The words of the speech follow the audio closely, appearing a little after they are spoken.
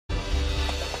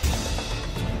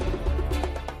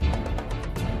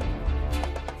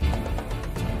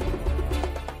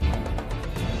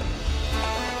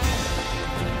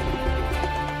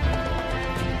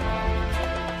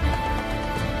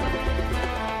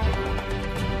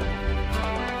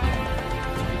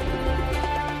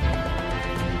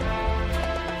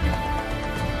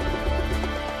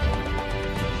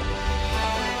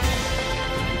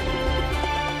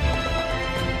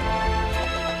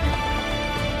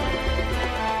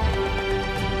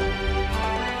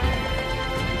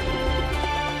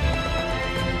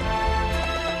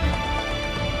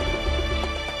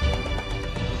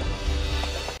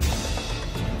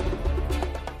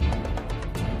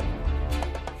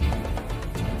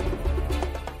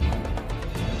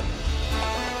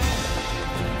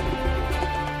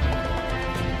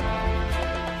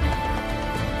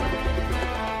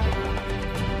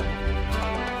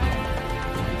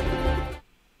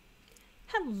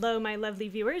Hello, my lovely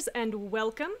viewers, and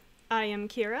welcome. I am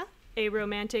Kira, a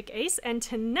romantic ace, and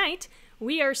tonight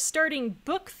we are starting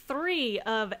Book 3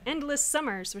 of Endless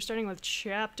Summers. We're starting with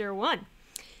Chapter 1.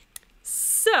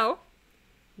 So,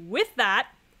 with that,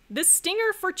 the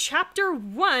stinger for Chapter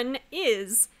 1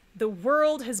 is the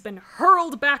world has been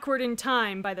hurled backward in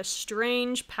time by the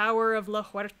strange power of La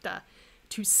Huerta.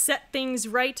 To set things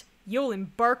right, you'll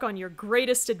embark on your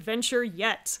greatest adventure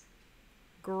yet.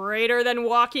 Greater than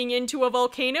walking into a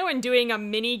volcano and doing a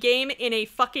mini-game in a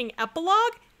fucking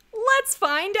epilogue? Let's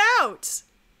find out!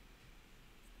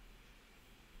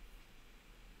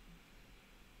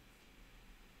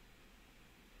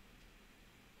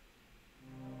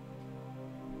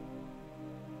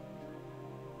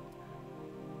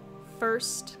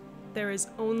 First, there is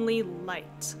only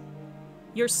light.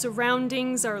 Your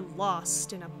surroundings are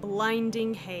lost in a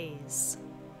blinding haze.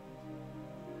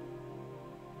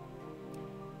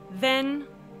 Then,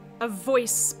 a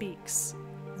voice speaks,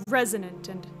 resonant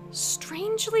and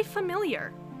strangely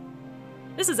familiar.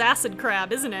 This is Acid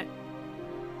Crab, isn't it?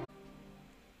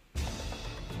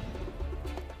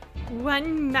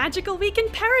 One magical week in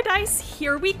paradise,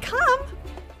 here we come!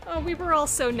 Oh, we were all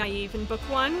so naive in Book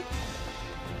 1.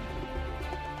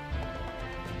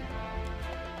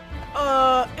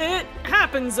 It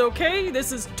happens, okay?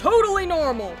 This is totally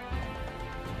normal.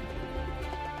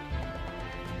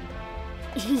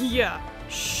 Yeah,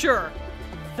 sure.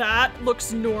 That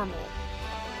looks normal.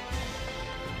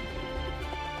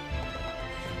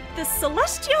 The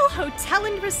Celestial Hotel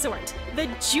and Resort, the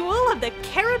jewel of the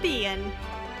Caribbean.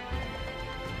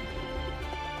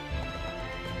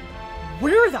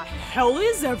 Where the hell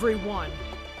is everyone?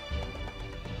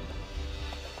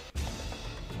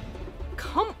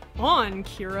 Come on,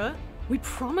 Kira. We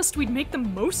promised we'd make the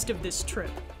most of this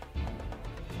trip.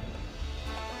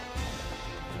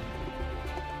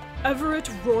 Everett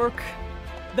Rourke,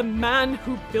 the man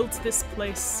who built this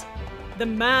place, the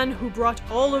man who brought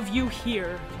all of you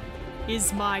here,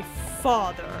 is my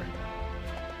father.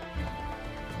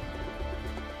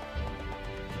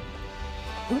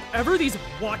 Whoever these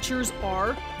Watchers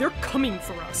are, they're coming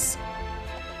for us.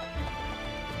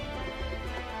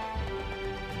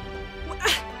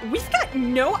 We've got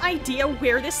no idea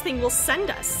where this thing will send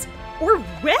us, or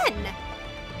when.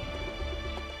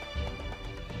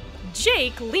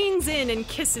 Jake leans in and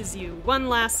kisses you one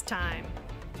last time.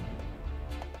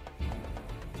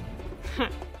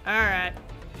 Alright,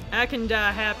 I can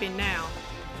die happy now.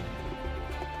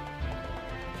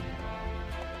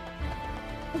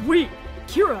 Wait,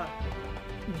 Kira,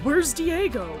 where's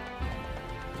Diego?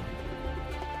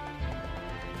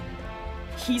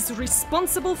 He's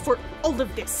responsible for all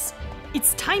of this.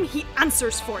 It's time he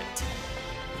answers for it.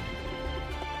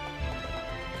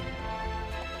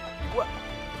 What?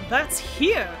 That's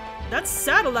here. That's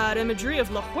satellite imagery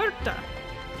of La Huerta.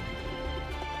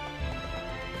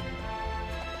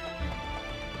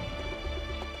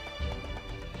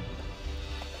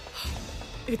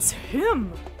 It's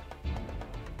him.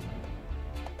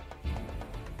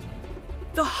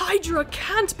 The Hydra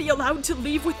can't be allowed to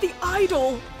leave with the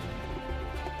idol.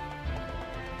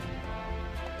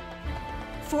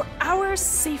 For our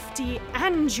safety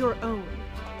and your own,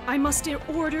 I must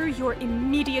order your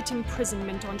immediate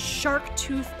imprisonment on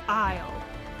Sharktooth Isle.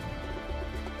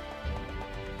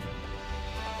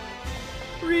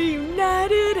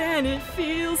 Reunited and it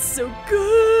feels so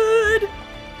good!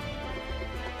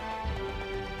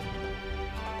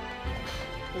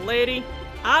 Lady,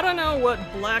 I don't know what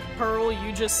black pearl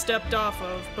you just stepped off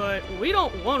of, but we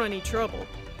don't want any trouble.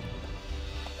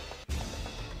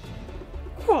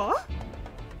 What?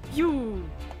 You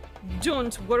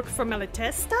don't work for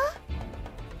Malatesta?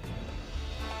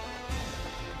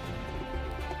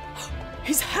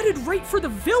 He's headed right for the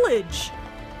village!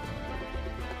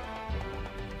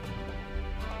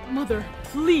 Mother,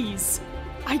 please.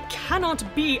 I cannot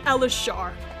be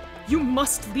Elishar. You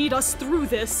must lead us through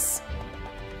this.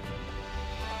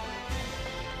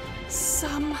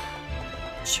 Some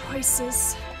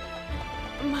choices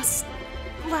must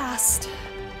last.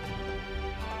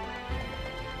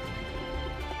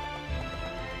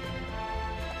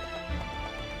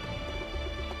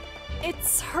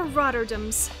 It's her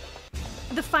Rotterdame's.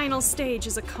 The final stage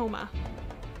is a coma.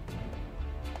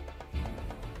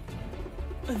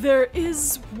 There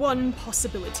is one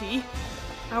possibility.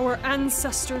 Our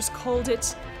ancestors called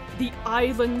it the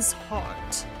Island's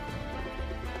Heart.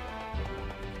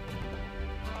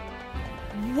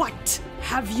 What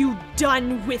have you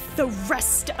done with the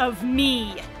rest of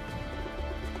me?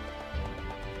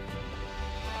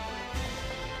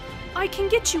 I can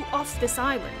get you off this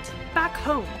island, back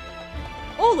home.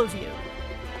 All of you.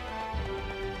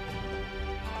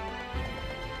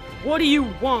 What do you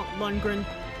want, Lundgren?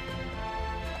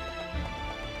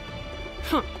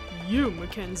 Huh, you,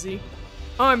 Mackenzie.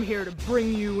 I'm here to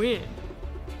bring you in.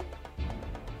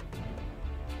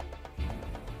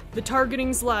 The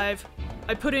targeting's live.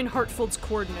 I put in Hartfield's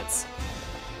coordinates.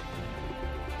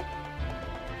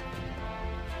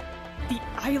 The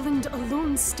island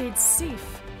alone stayed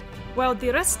safe, while the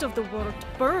rest of the world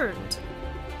burned.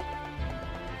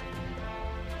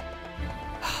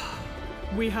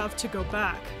 We have to go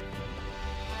back.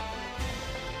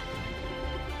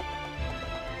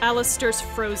 Alistair's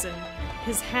frozen,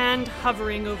 his hand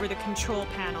hovering over the control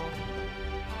panel.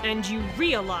 And you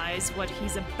realize what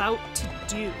he's about to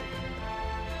do.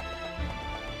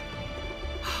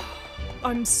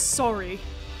 I'm sorry.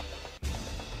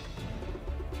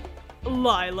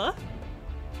 Lila,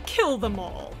 kill them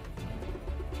all.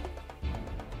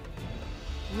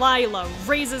 Lila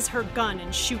raises her gun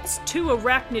and shoots 2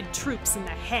 arachnid troops in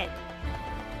the head.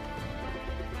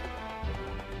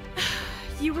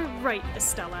 You were right,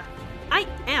 Estella. I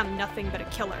am nothing but a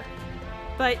killer.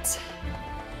 But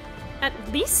at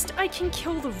least I can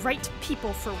kill the right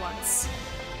people for once.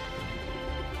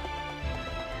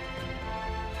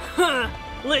 Huh!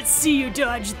 Let's see you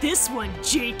dodge this one,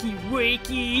 Jakey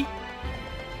Wakey!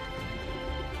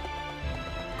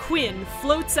 Quinn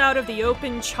floats out of the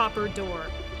open chopper door,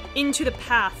 into the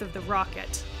path of the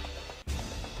rocket.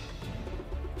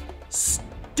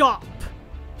 Stop!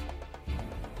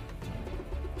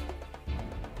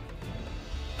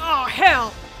 Oh,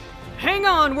 hell! Hang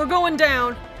on, we're going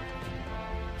down!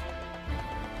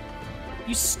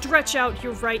 You stretch out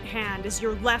your right hand as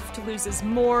your left loses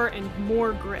more and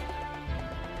more grip.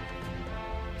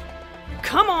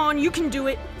 Come on, you can do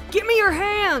it! Give me your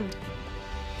hand!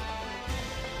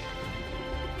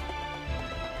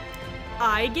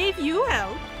 I gave you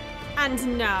help,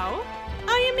 and now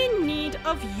I am in need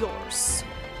of yours.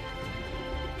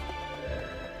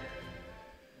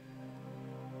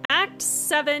 Act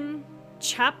 7,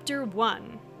 Chapter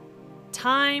 1.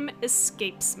 Time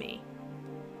escapes me.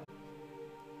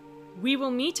 We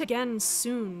will meet again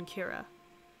soon, Kira.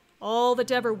 All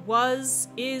that ever was,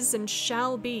 is, and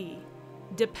shall be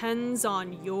depends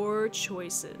on your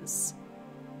choices.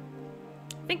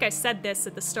 I think I said this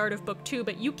at the start of book 2,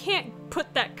 but you can't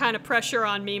put that kind of pressure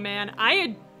on me, man.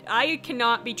 I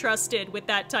cannot be trusted with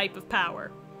that type of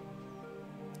power.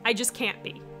 I just can't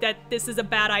be. This is a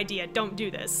bad idea. Don't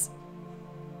do this.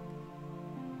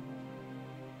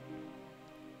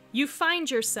 You find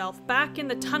yourself back in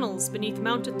the tunnels beneath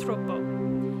Mount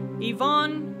Atropo.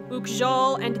 Yvonne,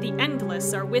 Ukjal, and the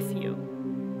Endless are with you.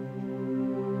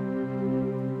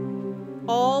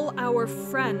 All our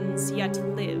friends yet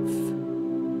live.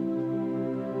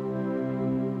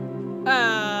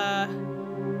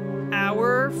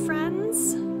 Our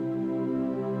friends?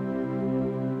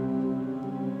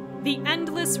 The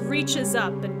Endless reaches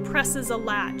up and presses a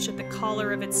latch at the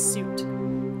collar of its suit.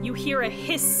 You hear a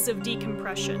hiss of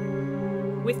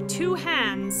decompression. With 2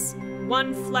 hands,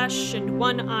 1 flesh and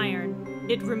 1 iron,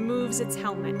 it removes its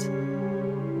helmet.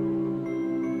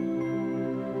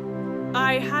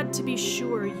 I had to be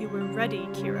sure you were ready,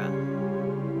 Kira.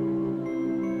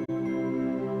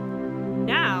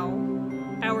 Now,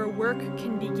 our work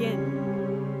can begin.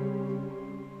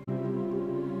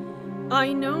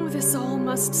 I know this all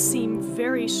must seem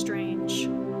very strange.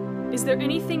 Is there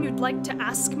anything you'd like to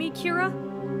ask me, Kira?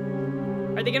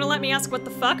 Are they gonna let me ask what the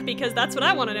fuck? Because that's what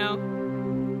I want to know.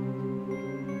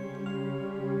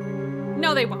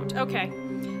 No, they won't. Okay.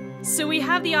 So we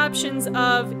have the options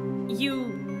of,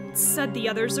 you said the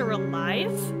others are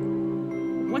alive?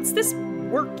 What's this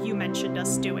work you mentioned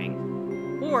us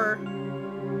doing? Or,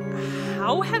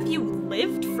 how have you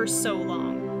lived for so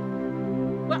long?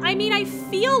 Well, I mean, I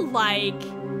feel like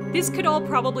this could all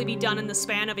probably be done in the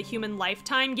span of a human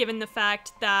lifetime, given the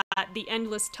fact that the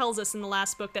Endless tells us in the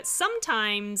last book that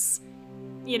sometimes,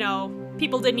 you know,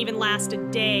 people didn't even last a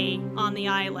day on the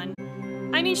island.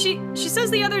 I mean, she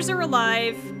says the others are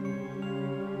alive.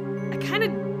 I kind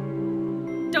of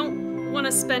don't want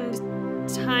to spend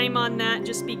time on that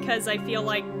just because I feel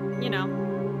like, you know,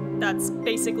 that's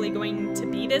basically going to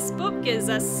be this book, is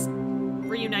us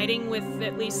reuniting with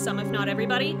at least some, if not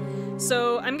everybody.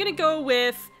 So I'm gonna go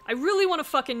with, I really want to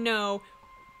fucking know,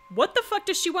 what the fuck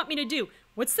does she want me to do?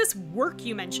 What's this work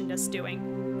you mentioned us doing?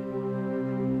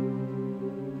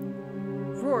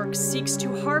 Rourke seeks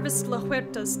to harvest La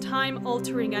Huerta's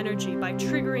time-altering energy by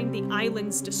triggering the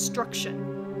island's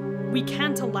destruction. We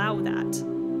can't allow that.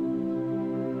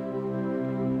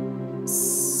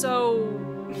 So,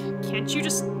 can't you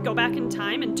just go back in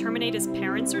time and terminate his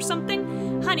parents or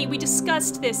something? Honey, we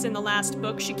discussed this in the last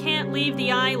book. She can't leave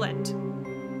the island.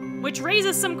 Which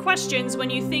raises some questions when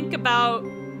you think about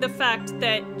the fact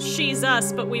that she's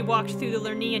us, but we walked through the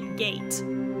Lernean Gate.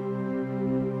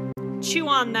 Chew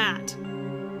on that.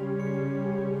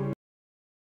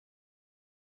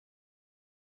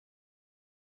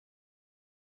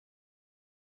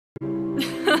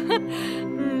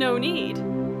 No need.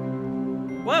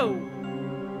 Whoa.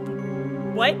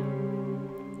 What?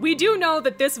 We do know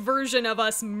that this version of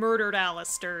us murdered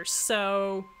Alistair,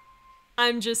 so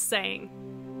I'm just saying.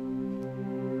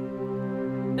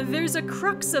 There's a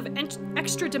crux of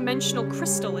extra-dimensional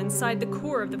crystal inside the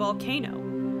core of the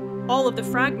volcano. All of the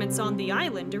fragments on the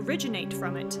island originate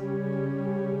from it.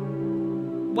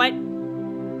 What?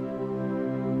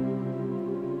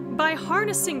 By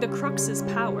harnessing the crux's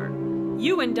power,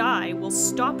 you and I will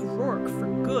stop Rourke for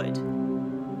good.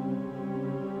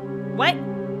 What?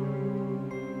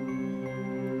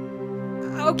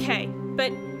 Okay,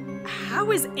 but how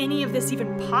is any of this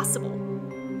even possible?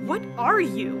 What are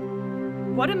you?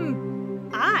 What am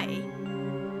I?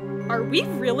 Are we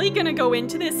really gonna go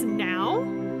into this now?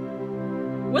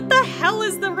 What the hell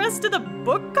is the rest of the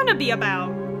book gonna be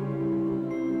about?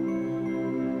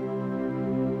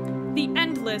 The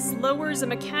Endless lowers a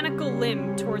mechanical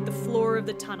limb toward the floor of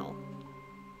the tunnel.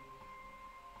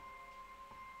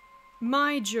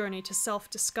 My journey to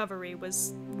self-discovery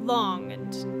was long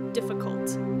and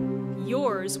difficult.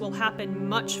 Yours will happen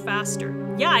much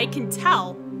faster. Yeah, I can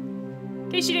tell. In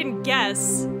case you didn't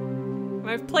guess,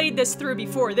 I've played this through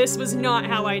before. This was not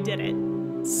how I did it.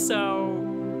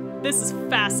 So, this is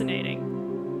fascinating.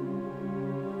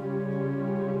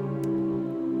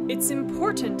 It's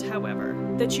important, however,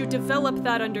 that you develop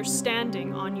that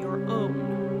understanding on your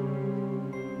own.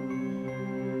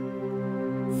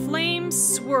 Flame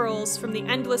swirls from the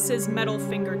Endless's metal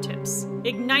fingertips,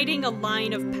 igniting a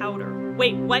line of powder.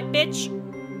 Wait, what, bitch?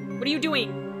 What are you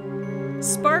doing?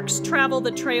 Sparks travel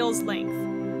the trail's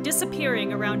length,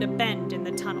 disappearing around a bend in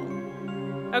the tunnel.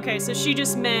 Okay, so she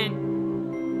just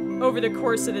meant over the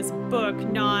course of this book,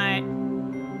 not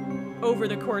over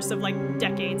the course of, like,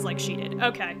 decades like she did.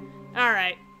 Okay.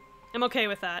 Alright. I'm okay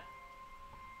with that.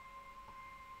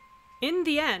 In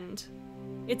the end,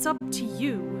 it's up to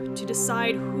you to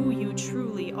decide who you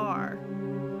truly are.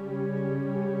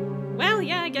 Well,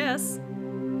 yeah, I guess.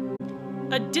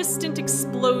 A distant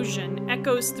explosion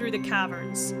echoes through the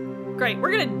caverns. Great,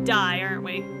 we're gonna die, aren't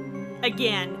we?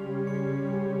 Again.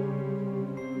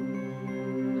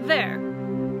 There.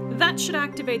 That should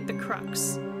activate the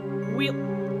crux.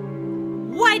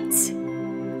 What?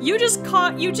 You just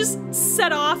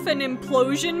set off an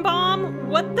implosion bomb?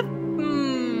 What the?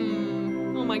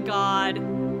 Oh my god.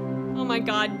 Oh my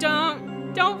god,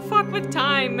 don't fuck with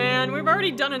time, man. We've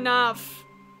already done enough.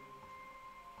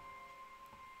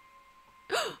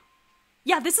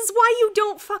 Yeah, this is why you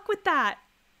don't fuck with that.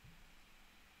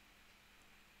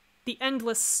 The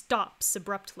Endless stops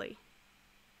abruptly.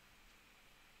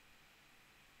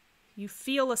 You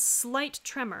feel a slight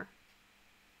tremor.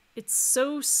 It's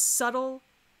so subtle,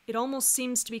 it almost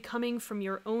seems to be coming from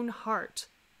your own heart,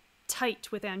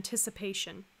 tight with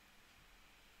anticipation.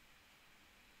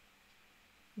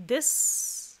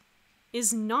 This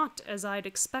is not as I'd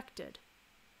expected.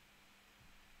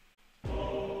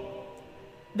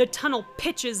 The tunnel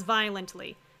pitches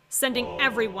violently, sending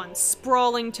everyone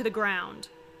sprawling to the ground.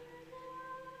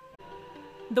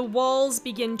 The walls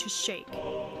begin to shake.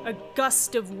 A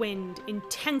gust of wind,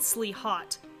 intensely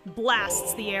hot,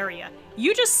 blasts the area.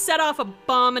 You just set off a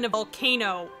bomb in a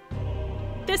volcano.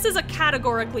 This is a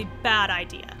categorically bad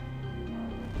idea.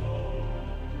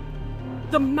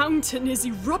 The mountain is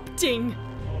erupting.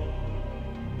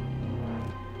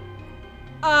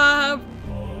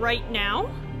 Right now?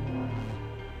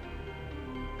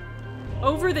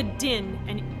 Over the din,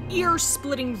 an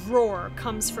ear-splitting roar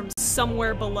comes from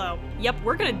somewhere below. Yep,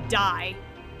 we're gonna die.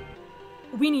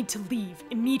 We need to leave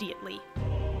immediately.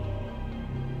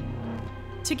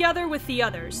 Together with the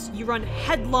others, you run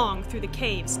headlong through the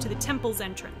caves to the temple's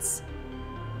entrance.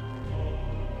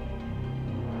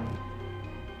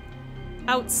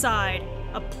 Outside,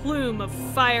 a plume of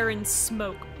fire and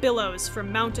smoke billows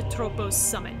from Mount Atropo's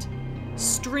summit.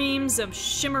 Streams of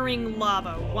shimmering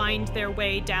lava wind their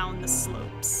way down the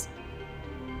slopes.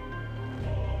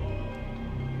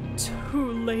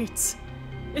 Too late.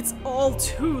 It's all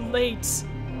too late.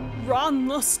 Ron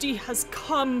Lusty has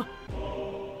come.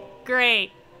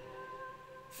 Great.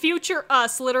 Future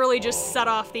us literally just set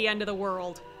off the end of the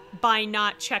world by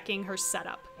not checking her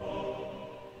setup.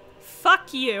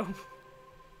 Fuck you.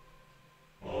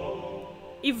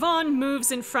 Yvonne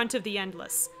moves in front of the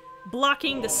Endless,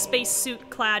 blocking the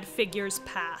spacesuit-clad figure's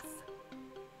path.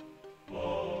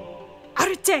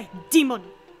 Arte, demon!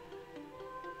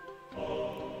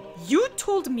 You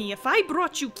told me if I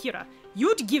brought you Kira,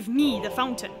 you'd give me the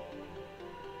fountain.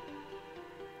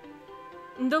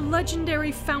 The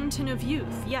legendary Fountain of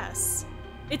Youth, yes.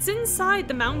 It's inside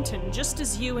the mountain, just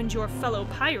as you and your fellow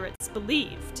pirates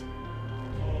believed.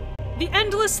 The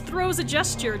Endless throws a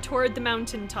gesture toward the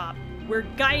mountaintop, where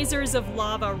geysers of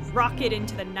lava rocket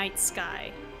into the night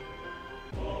sky.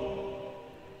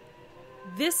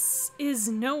 This is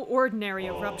no ordinary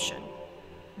eruption.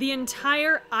 The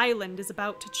entire island is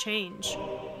about to change.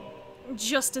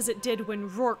 Just as it did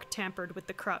when Rourke tampered with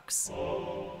the Crux.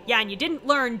 Yeah, and you didn't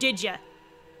learn, did ya?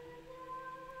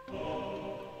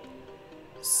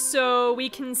 So we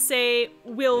can say,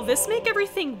 will this make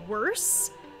everything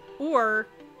worse? Or,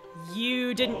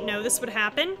 you didn't know this would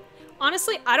happen?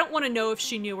 Honestly, I don't want to know if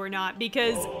she knew or not,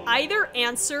 because either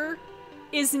answer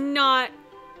is not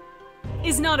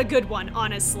a good one,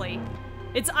 honestly.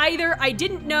 It's either I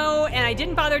didn't know and I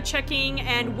didn't bother checking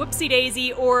and whoopsie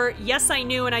daisy, or yes I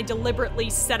knew and I deliberately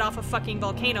set off a fucking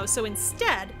volcano. So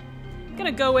instead, I'm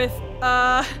gonna go with,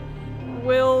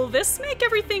 will this make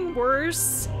everything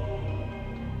worse?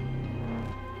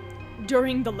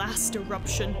 During the last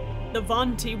eruption, the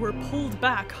Vanti were pulled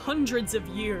back hundreds of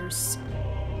years.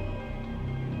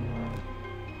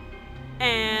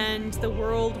 And the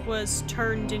world was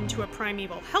turned into a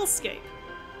primeval hellscape.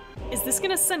 Is this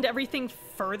gonna send everything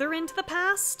further into the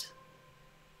past?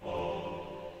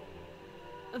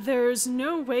 There's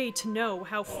no way to know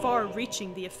how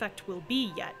far-reaching the effect will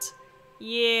be yet.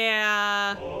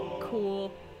 Yeah,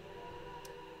 cool.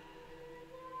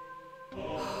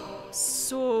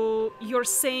 So, you're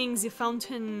saying the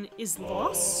fountain is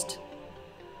lost?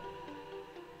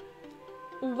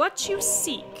 What you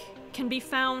seek can be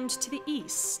found to the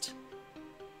east.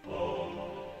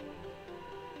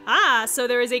 Ah, so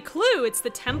there is a clue, it's the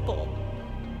temple.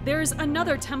 There's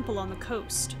another temple on the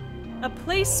coast. A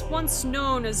place once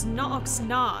known as Nox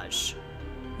Naj.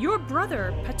 Your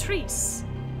brother, Patrice.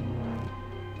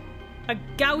 A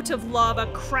gout of lava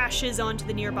crashes onto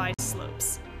the nearby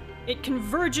slopes. It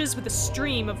converges with a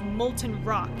stream of molten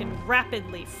rock and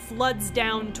rapidly floods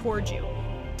down toward you.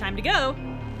 Time to go.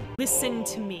 Listen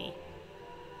to me.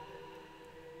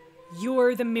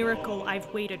 You're the miracle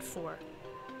I've waited for.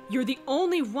 You're the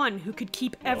only one who could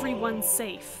keep everyone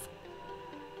safe.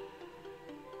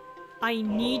 I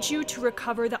need you to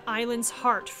recover the island's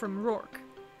heart from Rourke.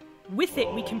 With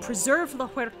it, we can preserve La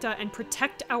Huerta and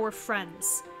protect our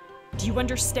friends. Do you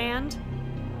understand?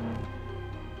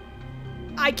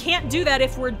 I can't do that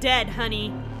if we're dead,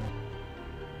 honey.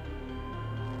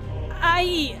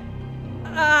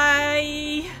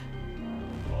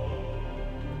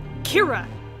 Kira,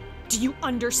 do you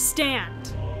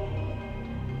understand?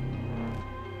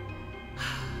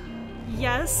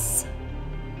 Yes?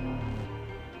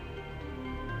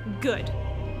 Good.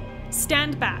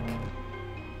 Stand back.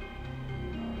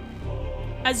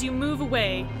 As you move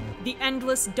away, the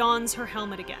Endless dons her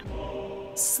helmet again.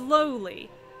 Slowly,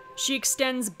 she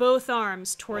extends both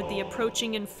arms toward the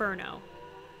approaching inferno.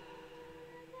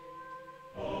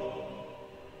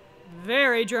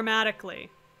 Very dramatically.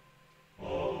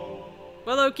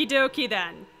 Well, okie dokie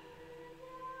then.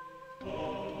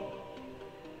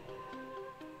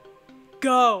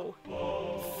 Go!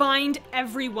 Find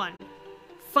everyone.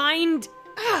 Find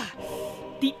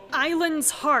the island's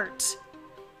heart.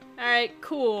 Alright,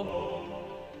 cool.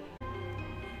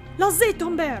 Laissez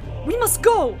tomber! We must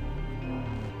go!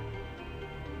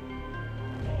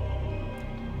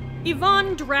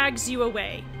 Yvonne drags you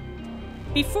away.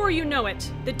 Before you know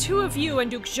it, the two of you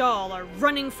and Ukjal are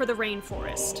running for the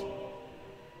rainforest.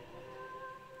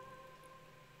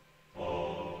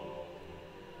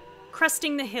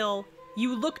 Cresting the hill,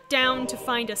 you look down to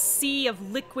find a sea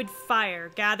of liquid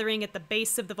fire gathering at the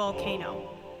base of the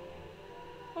volcano.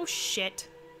 Oh shit.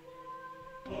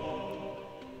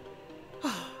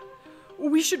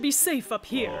 We should be safe up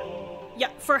here. Yeah,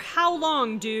 for how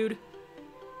long, dude?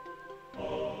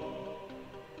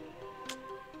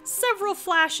 Several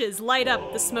flashes light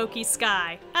up the smoky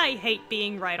sky. I hate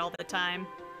being right all the time.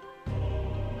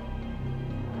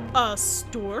 A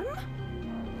storm?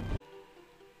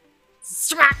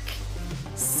 Zrak!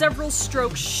 Several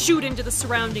strokes shoot into the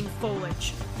surrounding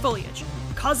foliage,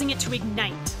 causing it to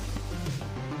ignite.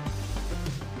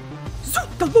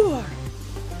 Zugalur!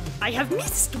 I have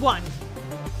missed one!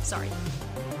 Sorry.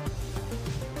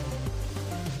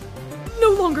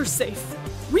 No longer safe.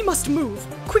 We must move,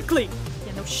 quickly!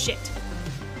 Yeah, no shit.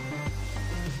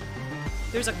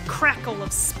 There's a crackle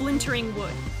of splintering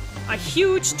wood. A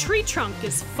huge tree trunk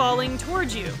is falling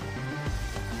towards you.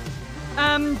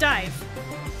 Dive.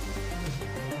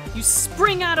 You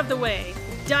spring out of the way,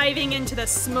 diving into the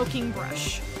smoking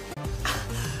brush.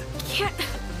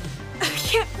 I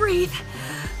can't breathe.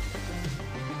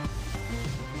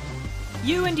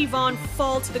 You and Yvonne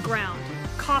fall to the ground,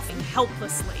 coughing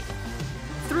helplessly.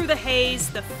 Through the haze,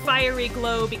 the fiery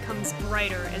glow becomes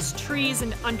brighter as trees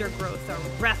and undergrowth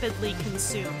are rapidly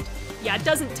consumed. Yeah, it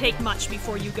doesn't take much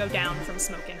before you go down from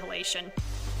smoke inhalation.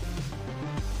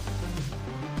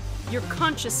 Your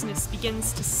consciousness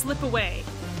begins to slip away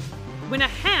when a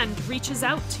hand reaches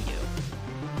out to you.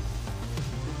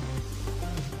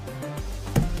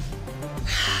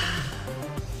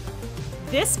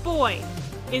 This boy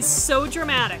is so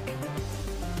dramatic.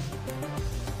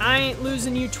 I ain't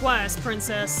losing you twice,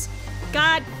 princess.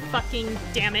 God fucking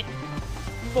damn it.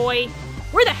 Boy,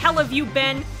 where the hell have you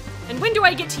been? And when do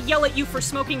I get to yell at you for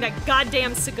smoking that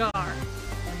goddamn cigar?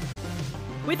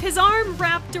 With his arm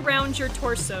wrapped around your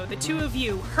torso, the two of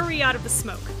you hurry out of the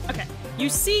smoke. Okay, you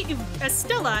see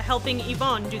Estella helping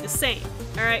Yvonne do the same.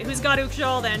 Alright, who's got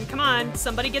Ukjal then? Come on,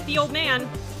 somebody get the old man.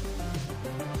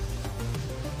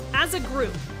 As a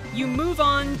group, you move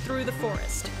on through the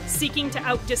forest, seeking to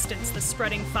outdistance the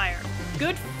spreading fire.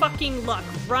 Good fucking luck.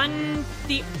 Run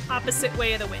the opposite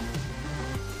way of the wind.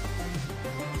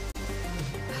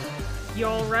 You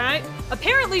alright?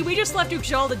 Apparently, we just left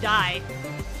Ukjal to die.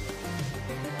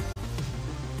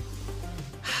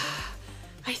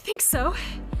 I think so.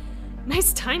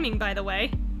 Nice timing, by the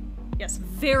way. Yes,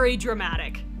 very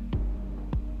dramatic.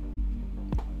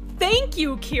 Thank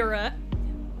you, Kira.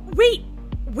 Wait,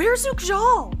 where's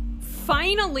Ukjal?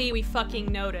 Finally, we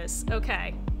fucking notice.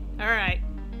 Okay. Alright.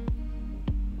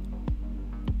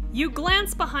 You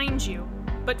glance behind you,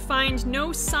 but find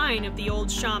no sign of the old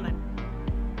shaman.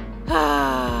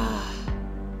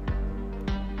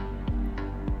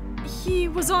 He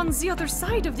was on the other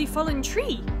side of the fallen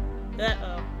tree.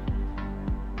 Uh-oh.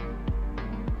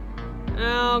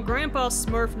 Oh, Grandpa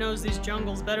Smurf knows these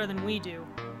jungles better than we do.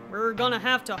 We're gonna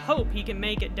have to hope he can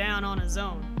make it down on his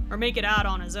own. Or make it out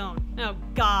on his own. Oh,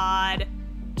 God.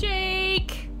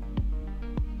 Jake!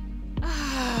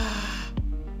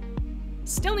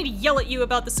 Still need to yell at you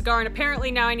about the cigar, and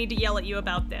apparently now I need to yell at you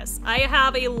about this. I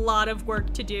have a lot of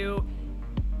work to do,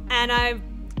 and I've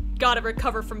got to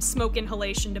recover from smoke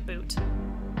inhalation to boot.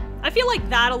 I feel like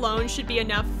that alone should be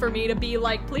enough for me to be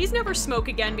like, please never smoke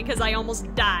again because I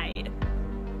almost died.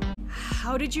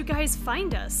 How did you guys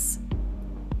find us?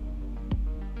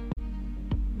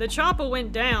 The chopper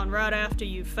went down right after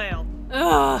you fell.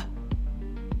 Ugh!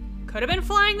 Could have been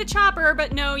flying the chopper,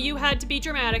 but no, you had to be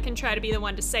dramatic and try to be the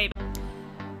one to save it.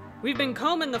 We've been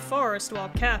combing the forest while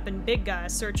Cap and Big Guy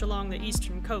search along the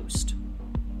eastern coast.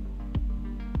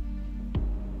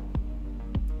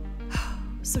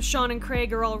 So Sean and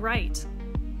Craig are all right.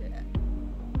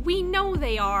 We know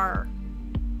they are.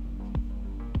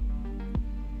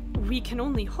 We can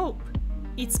only hope.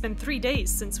 It's been 3 days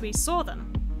since we saw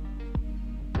them.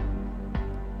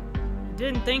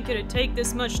 Didn't think it'd take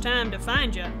this much time to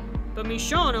find you, but me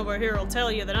Sean over here will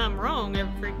tell you that I'm wrong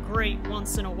every great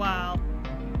once in a while.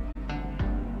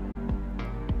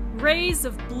 Rays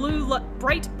of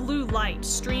bright blue light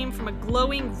stream from a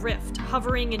glowing rift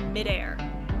hovering in midair.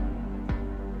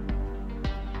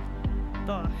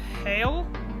 The hell?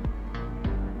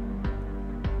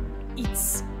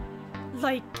 It's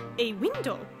like a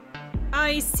window.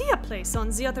 I see a place on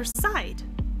the other side.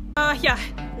 Yeah,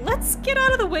 let's get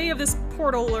out of the way of this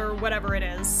portal or whatever it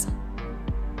is.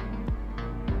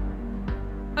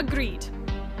 Agreed.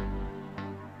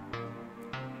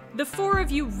 The four of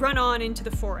you run on into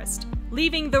the forest,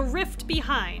 leaving the rift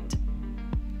behind.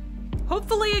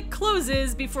 Hopefully it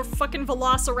closes before fucking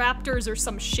velociraptors or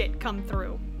some shit come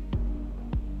through.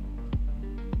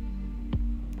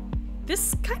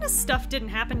 This kind of stuff didn't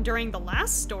happen during the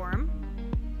last storm.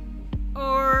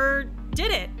 Or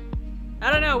did it?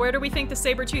 I don't know, where do we think the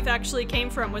saber-tooth actually came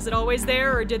from? Was it always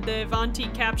there, or did the Avanti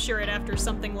capture it after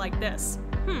something like this?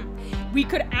 We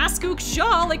could ask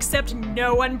Ukjal, except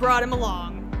no one brought him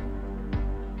along.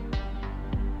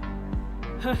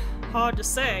 Hard to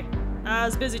say. I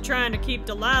was busy trying to keep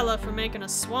Delilah from making a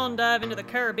swan dive into the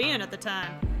Caribbean at the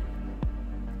time.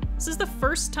 This is the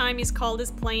first time he's called his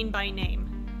plane by name.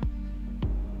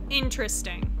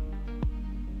 Interesting.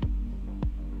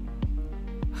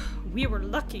 We were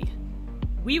lucky.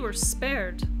 We were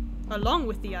spared, along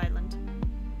with the island.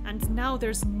 And now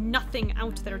there's nothing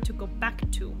out there to go back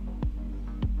to.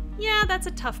 Yeah, that's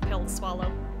a tough pill to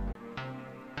swallow.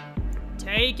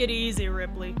 Take it easy,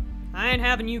 Ripley. I ain't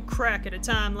having you crack at a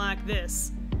time like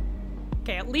this.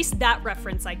 Okay, at least that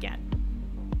reference I get.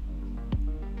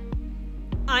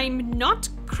 I'm not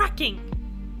cracking.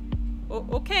 Oh,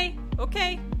 okay.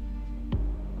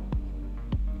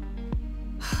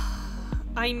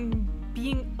 I'm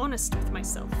being honest with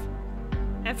myself.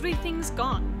 Everything's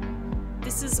gone.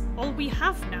 This is all we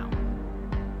have now.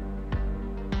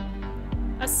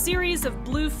 A series of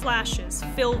blue flashes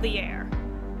fill the air.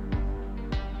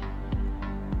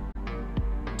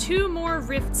 2 more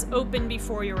rifts open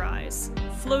before your eyes,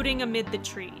 floating amid the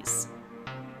trees.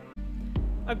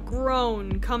 A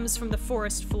groan comes from the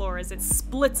forest floor as it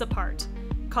splits apart,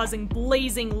 causing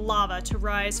blazing lava to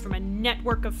rise from a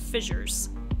network of fissures.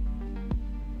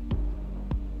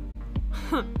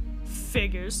 Huh,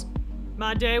 figures.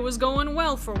 My day was going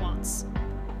well for once.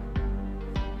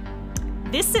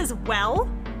 This is well?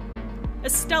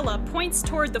 Estella points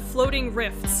toward the floating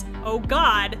rifts. Oh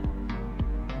god.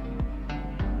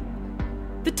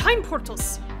 The time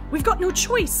portals! We've got no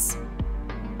choice!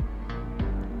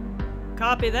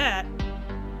 Copy that.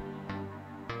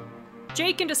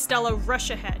 Jake and Estella rush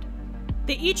ahead.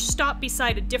 They each stop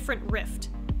beside a different rift,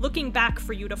 looking back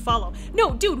for you to follow.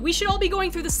 No, dude, we should all be going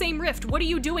through the same rift. What are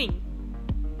you doing?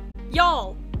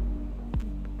 Y'all.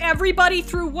 Everybody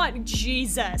through what?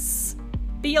 Jesus.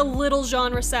 Be a little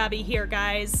genre savvy here,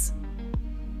 guys.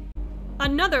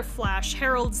 Another flash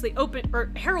heralds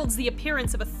the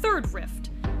appearance of a third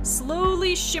rift,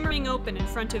 slowly shimmering open in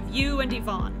front of you and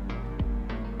Yvonne.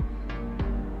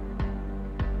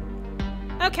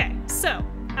 Okay, so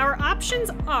our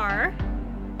options are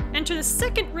enter the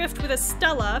second rift with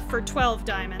Estella for 12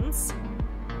 diamonds,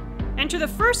 enter the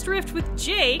first rift with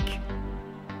Jake. You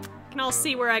can all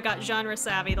see where I got genre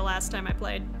savvy the last time I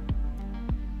played.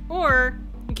 Or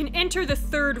you can enter the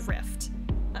third rift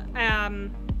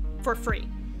for free,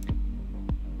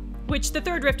 which the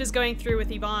third rift is going through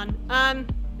with Yvonne.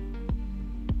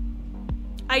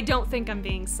 I don't think I'm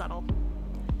being subtle.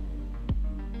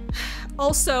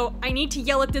 Also, I need to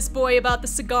yell at this boy about the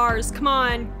cigars. Come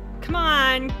on. Come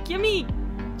on. Give me...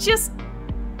 Just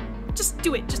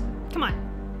do it. Just, come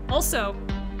on. Also,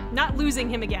 not losing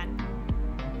him again.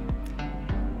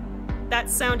 That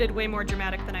sounded way more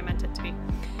dramatic than I meant it to be.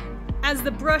 As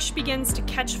the brush begins to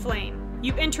catch flame,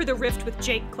 you enter the rift with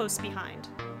Jake close behind.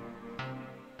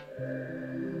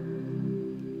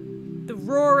 The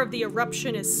roar of the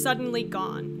eruption is suddenly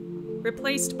gone,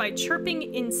 replaced by chirping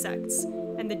insects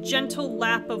and the gentle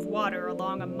lap of water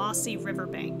along a mossy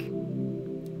riverbank.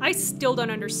 I still don't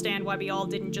understand why we all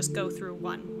didn't just go through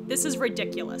one. This is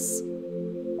ridiculous.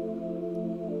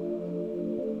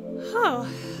 Oh,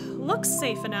 looks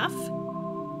safe enough.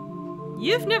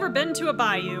 You've never been to a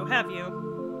bayou, have you?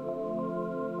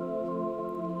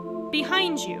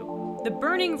 Behind you, the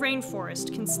burning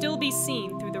rainforest can still be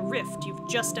seen through the rift you've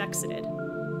just exited.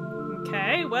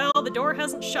 Okay, well, the door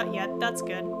hasn't shut yet, that's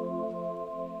good.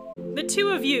 The two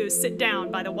of you sit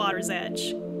down by the water's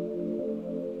edge.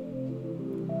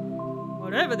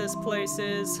 Whatever this place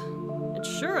is, it's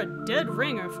sure a dead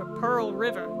ringer for Pearl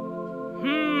River.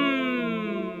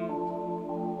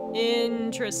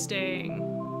 Interesting.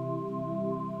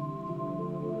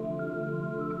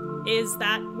 Is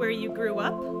that where you grew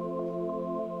up?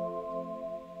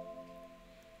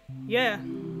 Yeah.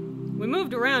 We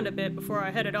moved around a bit before I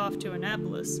headed off to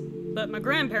Annapolis, but my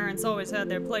grandparents always had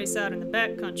their place out in the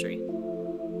backcountry.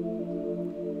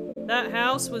 That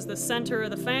house was the center of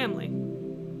the family.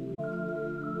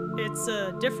 It's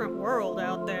a different world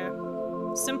out there.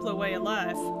 Simpler way of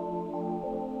life.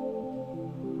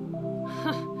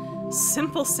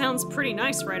 Simple sounds pretty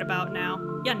nice right about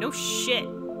now. Yeah, no shit.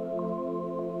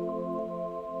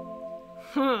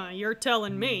 Huh, you're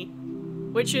telling me.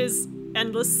 Which is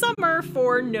endless summer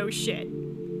for no shit.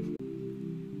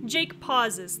 Jake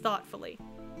pauses thoughtfully.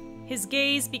 His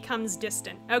gaze becomes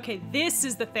distant. Okay, this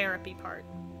is the therapy part.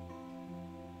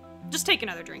 Just take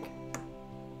another drink.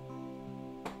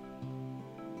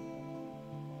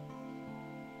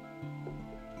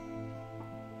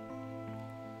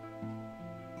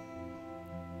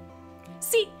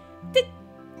 See, the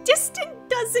distant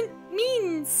doesn't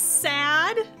mean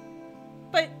sad.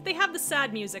 But they have the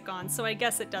sad music on, so I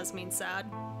guess it does mean sad.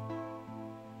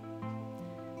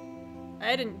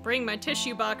 I didn't bring my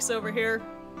tissue box over here.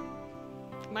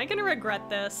 Am I gonna regret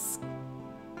this?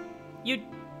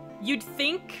 You'd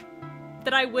think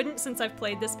that I wouldn't since I've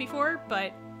played this before,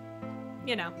 but,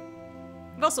 you know.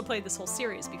 I've also played this whole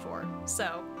series before,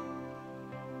 so...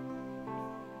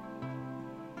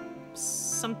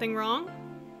 Something wrong?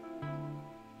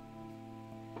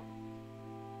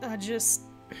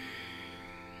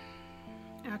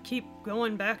 I keep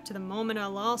going back to the moment I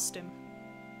lost him.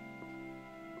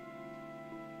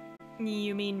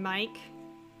 You mean Mike?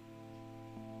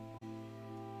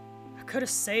 I could have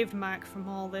saved Mike from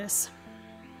all this.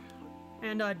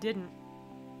 And I didn't.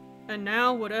 And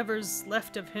now whatever's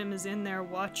left of him is in there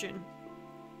watching.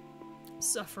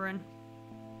 Suffering.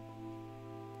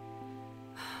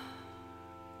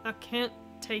 I can't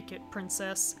take it,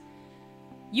 princess.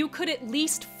 You could at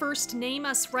least first name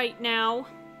us right now.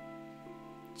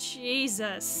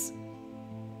 Jesus.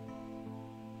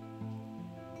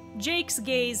 Jake's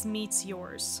gaze meets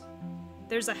yours.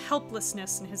 There's a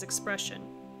helplessness in his expression,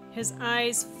 his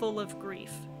eyes full of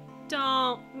grief.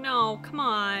 No, come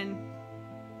on.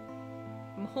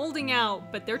 I'm holding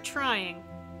out, but they're trying.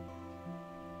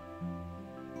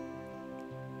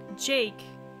 Jake,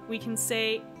 we can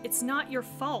say, it's not your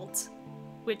fault,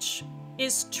 which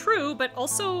is true, but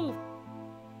also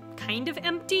kind of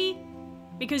empty,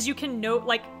 because you can know,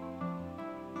 like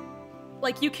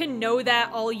you can know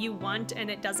that all you want and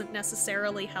it doesn't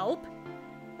necessarily help.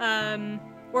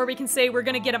 Or we can say we're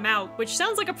gonna get him out, which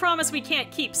sounds like a promise we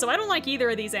can't keep, so I don't like either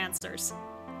of these answers.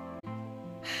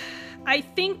 I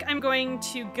think I'm going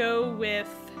to go with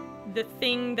the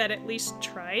thing that at least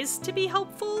tries to be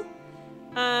helpful.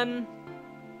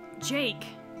 Jake,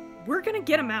 we're gonna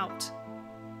get him out.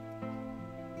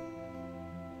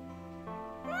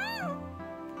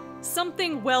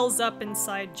 Something wells up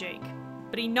inside Jake,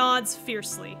 but he nods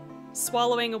fiercely,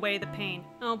 swallowing away the pain.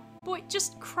 Oh boy,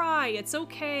 just cry, it's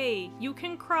okay. You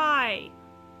can cry.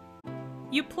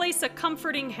 You place a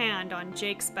comforting hand on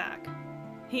Jake's back.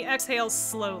 He exhales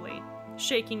slowly,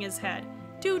 shaking his head.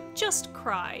 Dude, just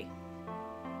cry.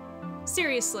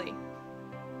 Seriously.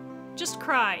 Just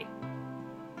cry.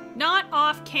 Not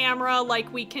off camera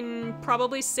like we can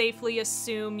probably safely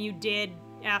assume you did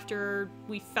after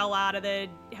we fell out of the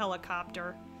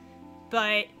helicopter.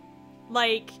 But,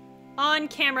 like, on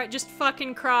camera, just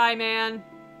fucking cry, man.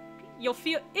 You'll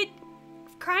feel it.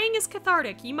 Crying is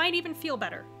cathartic. You might even feel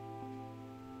better.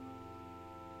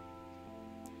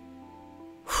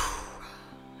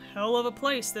 Hell of a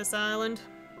place, this island.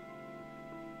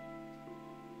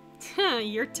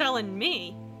 You're telling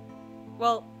me.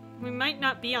 Well, we might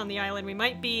not be on the island. We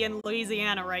might be in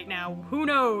Louisiana right now. Who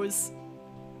knows?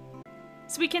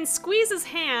 So we can squeeze his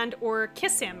hand or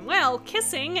kiss him. Well,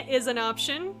 kissing is an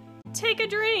option. Take a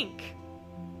drink.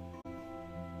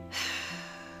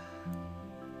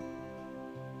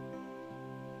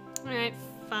 Alright,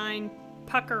 fine.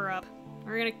 Pucker up.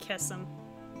 We're gonna kiss him.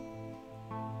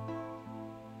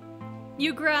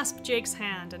 You grasp Jake's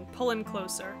hand and pull him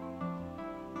closer.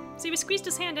 See, we squeezed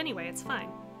his hand anyway, it's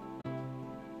fine.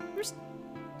 We're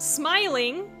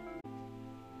smiling.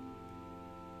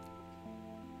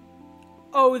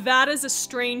 Oh, that is a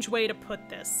strange way to put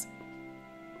this.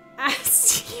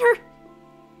 As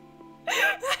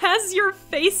your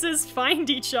faces find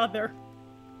each other.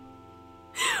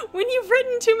 When you've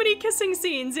written too many kissing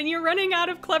scenes and you're running out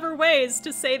of clever ways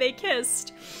to say they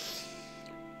kissed.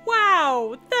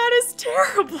 Wow, that is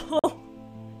terrible.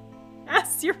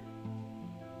 As your...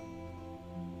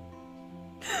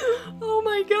 Oh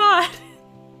my god.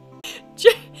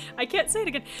 I can't say it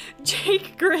again.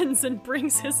 Jake grins and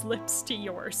brings his lips to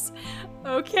yours.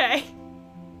 Okay.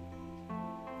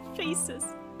 Faces.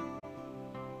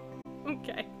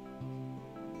 Okay.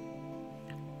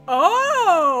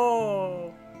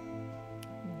 Oh!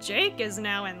 Jake is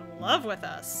now in love with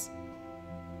us.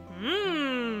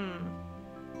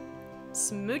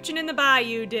 Smooching in the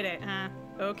bayou did it, huh?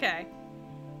 Okay.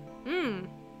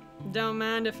 Don't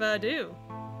mind if I do.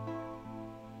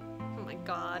 Oh my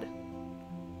god.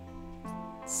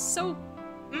 So,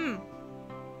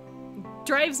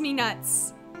 drives me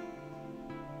nuts.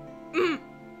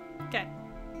 Okay.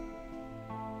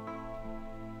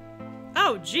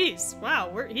 Oh, jeez.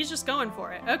 Wow, he's just going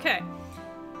for it. Okay.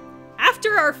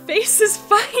 After our faces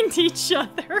find each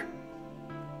other,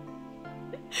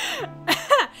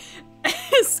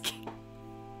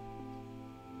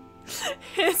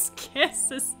 his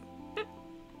kisses.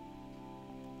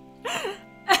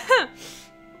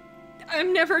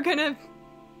 I'm never gonna...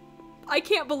 I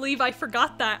can't believe I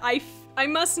forgot that. I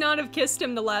must not have kissed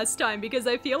him the last time because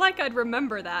I feel like I'd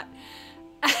remember that.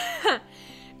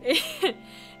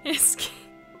 His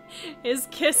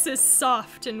kiss is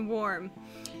soft and warm,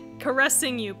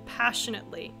 caressing you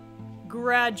passionately,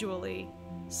 gradually,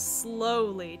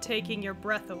 slowly taking your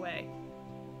breath away.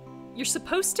 You're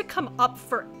supposed to come up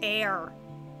for air.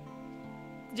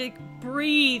 Like,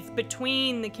 breathe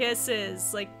between the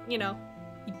kisses. Like, you know,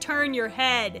 you turn your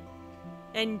head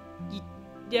and you...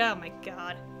 Oh my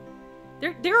god.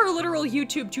 There are literal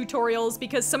YouTube tutorials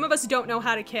because some of us don't know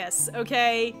how to kiss,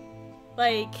 okay?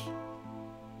 Like,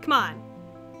 come on.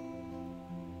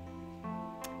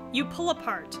 You pull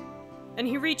apart, and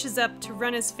he reaches up to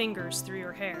run his fingers through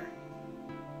your hair.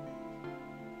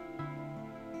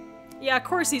 Yeah, of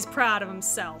course he's proud of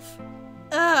himself.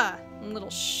 Ugh, little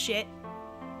shit.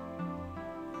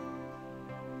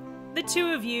 The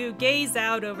two of you gaze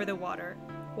out over the water,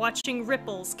 watching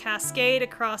ripples cascade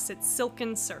across its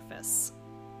silken surface.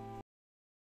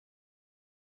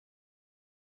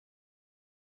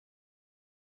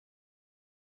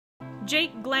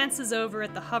 Jake glances over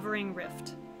at the hovering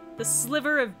rift. The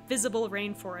sliver of visible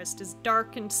rainforest is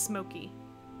dark and smoky.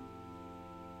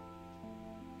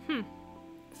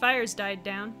 Fire's died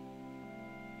down.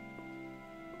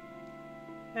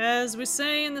 As we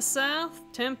say in the South,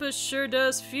 tempest sure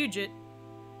does fugit.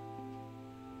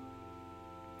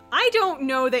 I don't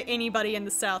know that anybody in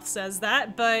the South says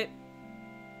that, but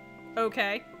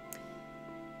okay.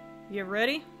 You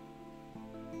ready?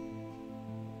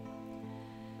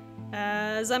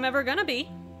 As I'm ever gonna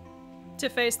be, to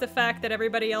face the fact that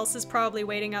everybody else is probably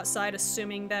waiting outside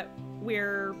assuming that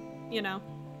we're, you know,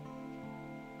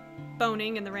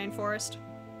 boning in the rainforest,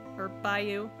 or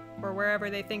bayou, or wherever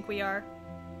they think we are.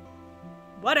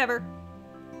 Whatever.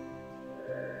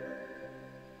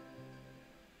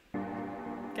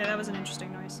 Okay, that was an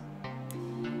interesting noise.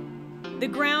 The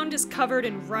ground is covered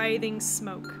in writhing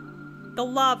smoke. The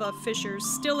lava fissures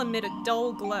still emit a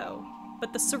dull glow,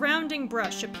 but the surrounding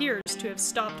brush appears to have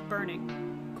stopped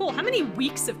burning. Cool, how many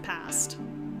weeks have passed?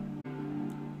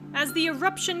 As the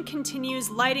eruption continues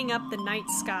lighting up the night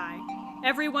sky,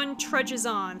 everyone trudges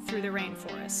on through the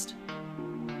rainforest.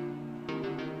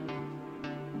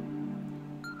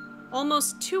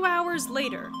 Almost 2 hours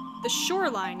later, the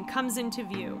shoreline comes into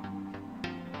view.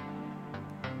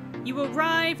 You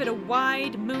arrive at a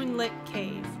wide, moonlit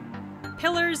cave.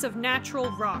 Pillars of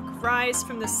natural rock rise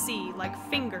from the sea like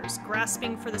fingers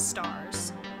grasping for the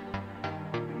stars.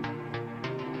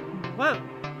 Whoa,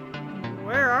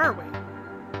 where are we?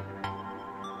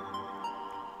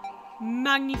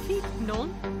 Magnifique,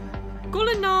 non?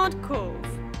 Goulinard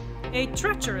Cove, a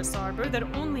treacherous arbor that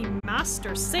only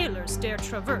master sailors dare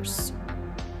traverse.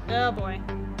 Oh boy.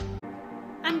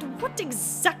 And what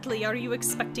exactly are you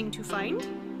expecting to find?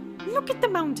 Look at the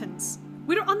mountains.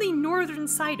 We're on the northern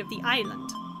side of the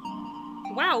island.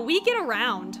 Wow, we get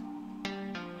around.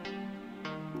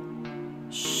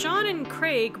 Sean and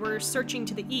Craig were searching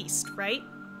to the east, right?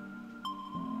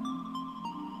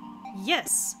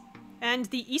 Yes. And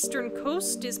the eastern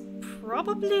coast is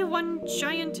probably one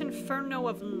giant inferno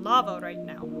of lava right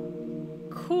now.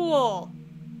 Cool.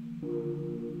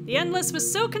 The Endless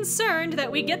was so concerned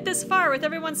that we get this far with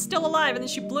everyone still alive, and then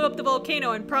she blew up the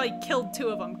volcano and probably killed 2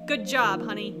 of them. Good job,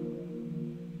 honey.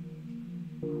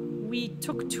 We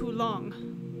took too long.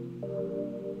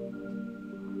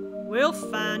 We'll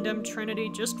find them, Trinity.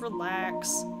 Just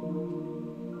relax.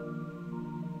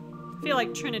 I feel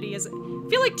like Trinity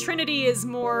is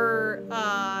more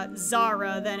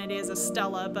Zara than it is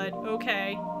Estella, but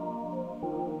okay.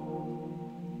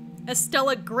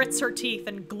 Estella grits her teeth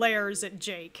and glares at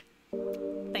Jake.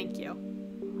 Thank you.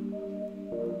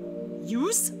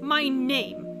 Use my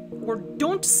name, or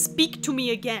don't speak to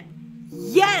me again.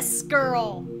 Yes,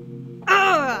 girl!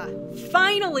 Ah!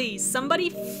 Finally! Somebody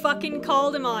fucking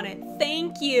called him on it.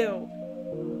 Thank you!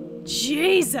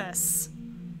 Jesus!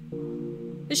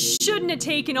 This shouldn't have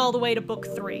taken all the way to book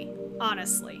 3,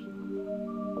 honestly.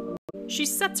 She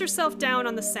sets herself down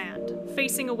on the sand,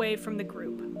 facing away from the group.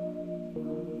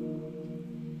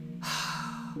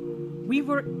 We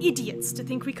were idiots to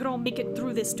think we could all make it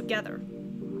through this together.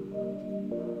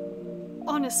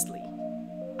 Honestly,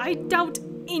 I doubt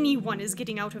anyone is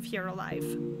getting out of here alive.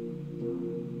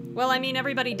 Well, I mean,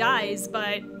 everybody dies,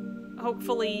 but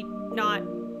hopefully not,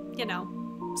 you know,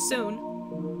 soon.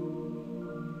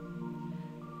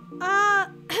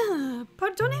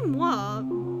 Pardonnez-moi,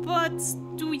 but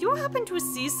do you happen to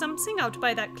see something out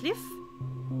by that cliff?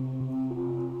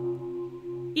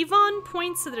 Yvonne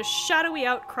points at a shadowy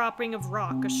outcropping of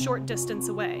rock a short distance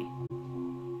away.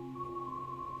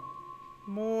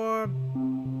 More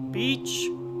beach?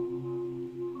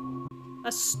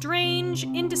 A strange,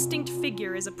 indistinct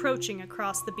figure is approaching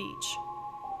across the beach.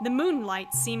 The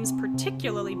moonlight seems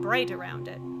particularly bright around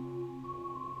it.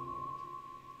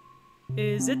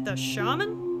 Is it the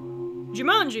shaman?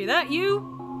 Jumanji, that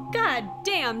you? God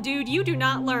damn, dude, you do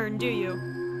not learn, do you?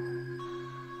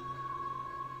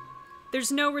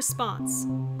 There's no response.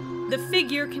 The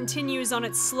figure continues on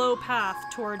its slow path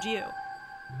toward you.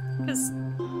 'Cause,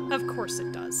 of course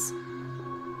it does.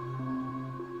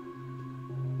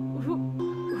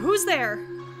 Who's there?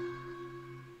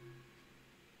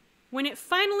 When it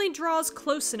finally draws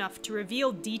close enough to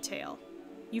reveal detail,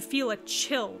 you feel a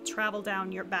chill travel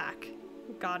down your back.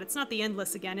 God, it's not the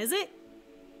Endless again, is it?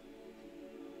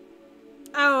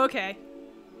 Oh, okay.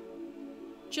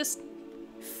 Just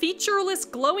featureless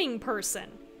glowing person.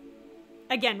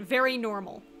 Again, very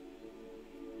normal.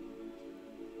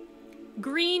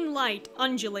 Green light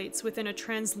undulates within a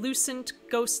translucent,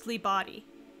 ghostly body.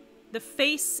 The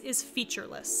face is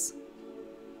featureless.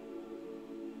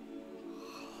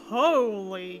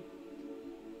 Holy...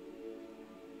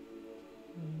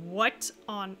 What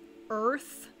on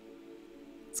earth?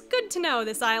 It's good to know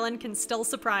this island can still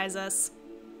surprise us.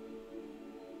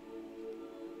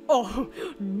 Oh,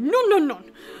 no.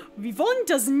 Vivon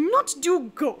does not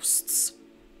do ghosts.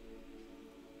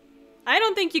 I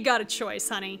don't think you got a choice,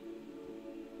 honey.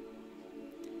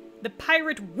 The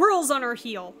pirate whirls on her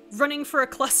heel, running for a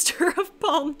cluster of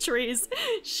palm trees.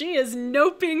 She is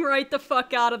noping right the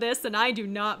fuck out of this, and I do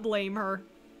not blame her.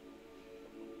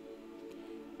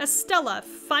 Estella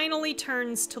finally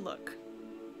turns to look.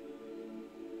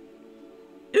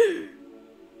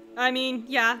 I mean,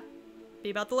 yeah, be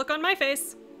about the look on my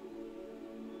face.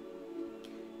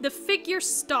 The figure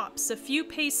stops a few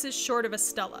paces short of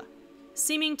Estella,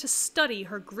 seeming to study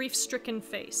her grief-stricken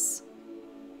face.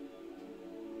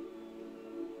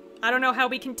 I don't know how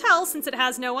we can tell since it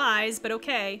has no eyes, but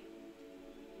okay.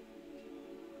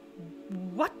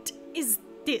 What is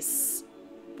this?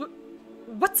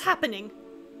 What's happening?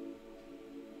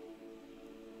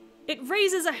 It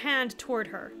raises a hand toward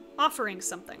her, offering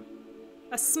something.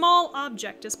 A small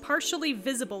object is partially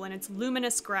visible in its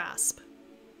luminous grasp.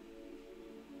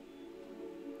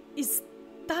 Is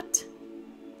that...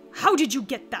 How did you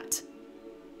get that?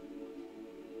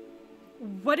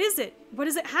 What is it? What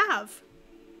does it have?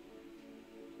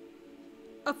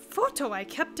 A photo I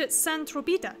kept at San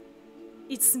Trobita.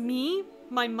 It's me,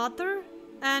 my mother,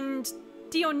 and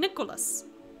Tio Nicholas.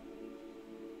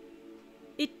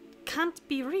 It can't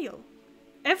be real.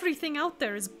 Everything out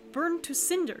there is burned to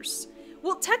cinders.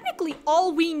 Well, technically,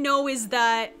 all we know is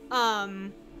that,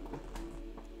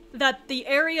 that the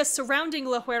area surrounding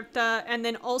La Huerta and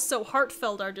then also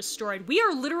Hartfeld are destroyed. We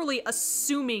are literally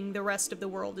assuming the rest of the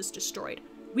world is destroyed.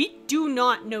 We do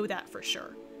not know that for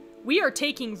sure. We are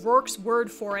taking Rourke's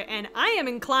word for it, and I am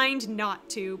inclined not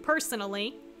to,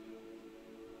 personally.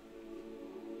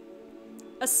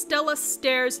 Estella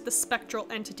stares at the spectral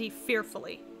entity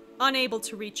fearfully, unable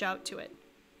to reach out to it.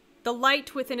 The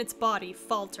light within its body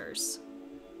falters.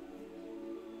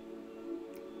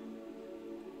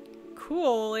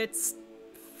 Cool, it's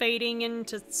fading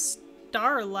into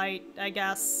starlight, I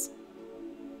guess.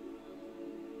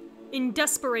 In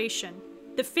desperation,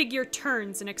 the figure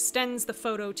turns and extends the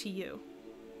photo to you.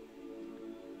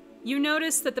 You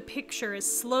notice that the picture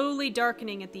is slowly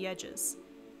darkening at the edges.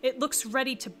 It looks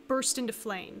ready to burst into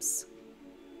flames.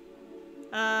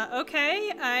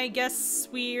 Okay, I guess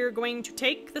we're going to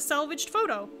take the salvaged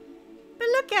photo. But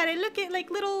look at it,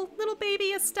 like little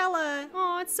baby Estella.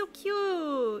 Oh, it's so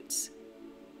cute.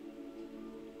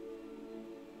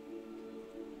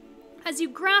 As you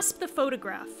grasp the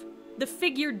photograph, the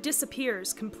figure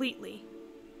disappears completely.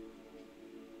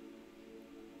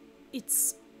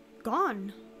 It's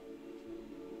gone.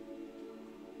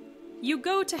 You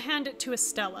go to hand it to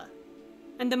Estella,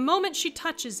 and the moment she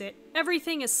touches it,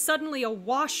 everything is suddenly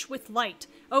awash with light.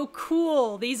 Oh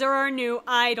cool, these are our new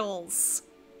idols.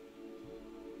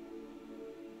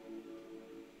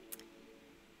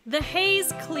 The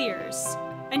haze clears,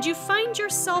 and you find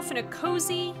yourself in a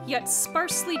cozy yet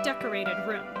sparsely decorated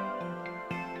room.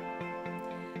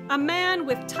 A man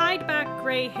with tied-back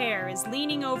gray hair is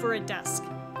leaning over a desk,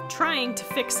 trying to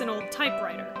fix an old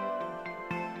typewriter.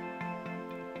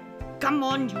 Come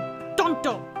on, you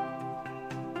tonto!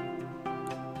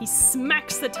 He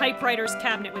smacks the typewriter's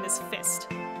cabinet with his fist.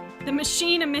 The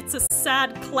machine emits a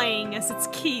sad clang as its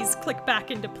keys click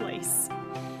back into place.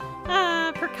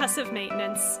 Percussive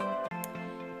maintenance.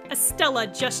 Estella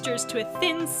gestures to a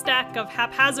thin stack of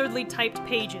haphazardly typed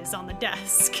pages on the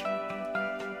desk.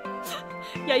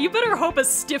 Yeah, you better hope a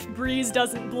stiff breeze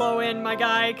doesn't blow in, my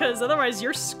guy, because otherwise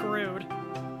you're screwed.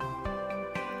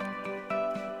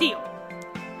 Theo,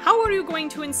 how are you going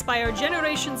to inspire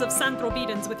generations of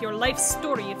Santrobidans with your life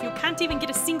story if you can't even get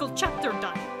a single chapter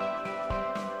done?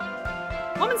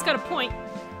 Woman's got a point.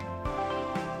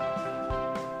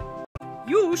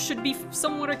 You should be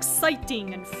somewhere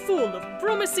exciting and full of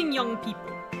promising young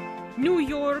people. New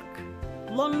York,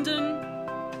 London.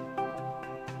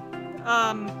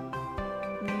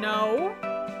 No.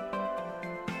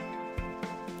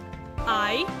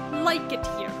 I like it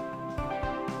here.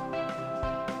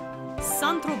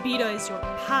 Santrobida is your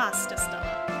past, Estella.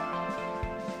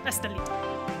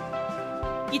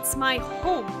 Estelita. It's my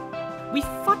home. We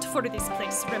fought for this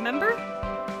place, remember?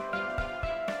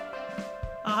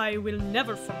 I will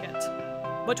never forget.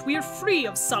 But we're free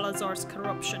of Salazar's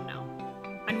corruption now.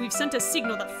 And we've sent a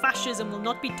signal that fascism will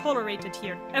not be tolerated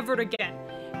here ever again.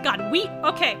 God,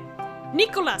 okay.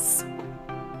 Nicholas!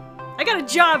 I got a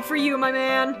job for you, my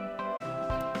man!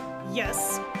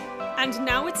 Yes. And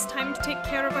now it's time to take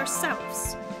care of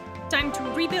ourselves. Time to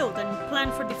rebuild and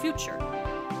plan for the future.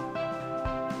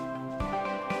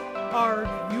 Are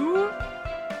you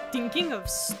thinking of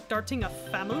starting a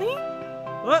family?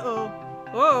 Uh-oh.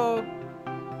 Uh-oh.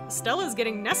 Stella's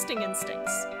getting nesting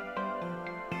instincts.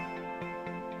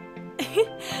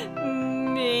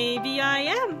 Maybe I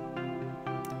am.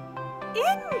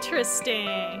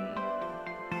 Interesting.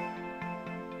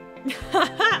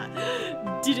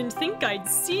 Haha! Didn't think I'd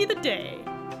see the day.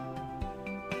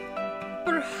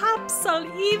 Perhaps I'll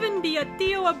even be a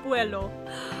tío abuelo.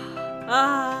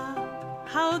 Ah,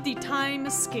 how the time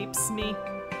escapes me.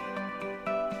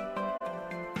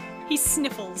 He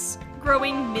sniffles,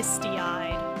 growing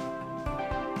misty-eyed.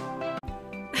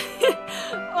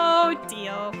 Oh,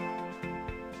 Dio.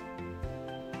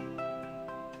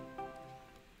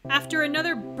 After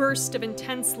another burst of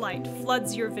intense light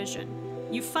floods your vision,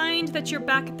 you find that you're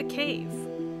back at the cave.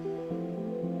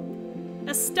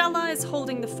 Estella is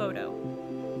holding the photo.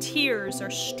 Tears are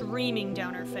streaming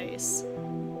down her face.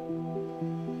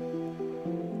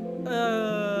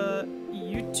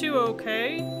 You two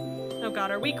okay? Oh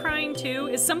god, are we crying too?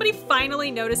 Is somebody finally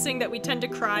noticing that we tend to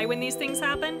cry when these things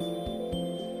happen?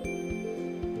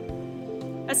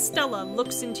 Estella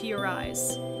looks into your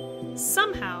eyes.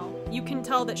 Somehow, you can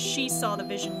tell that she saw the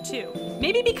vision too.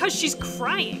 Maybe because she's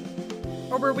crying.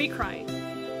 Or were we crying?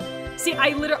 See,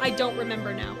 I don't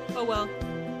remember now. Oh well.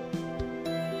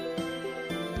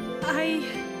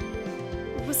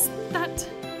 Was that...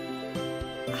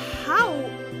 How?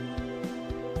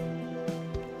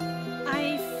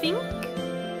 I think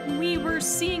we were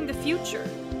seeing the future.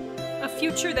 A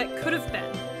future that could have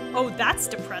been. Oh, that's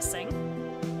depressing.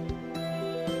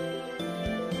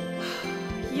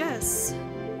 Yes.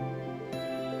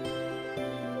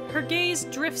 Her gaze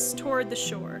drifts toward the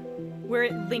shore, where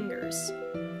it lingers,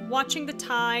 watching the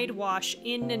tide wash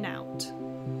in and out.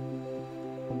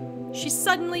 She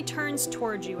suddenly turns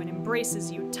toward you and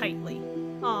embraces you tightly.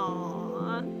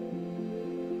 Aww.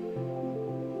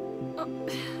 Oh,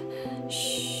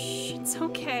 shh, it's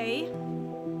okay.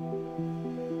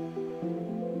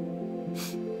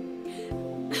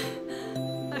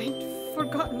 I'd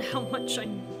forgotten how much I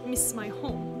miss my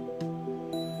home.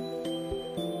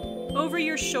 Over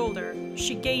your shoulder,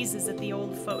 she gazes at the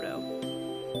old photo.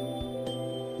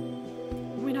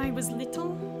 When I was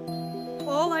little,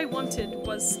 all I wanted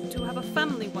was to have a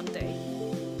family one day.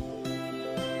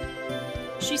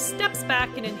 She steps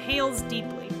back and inhales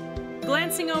deeply,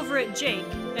 glancing over at Jake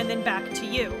and then back to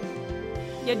you.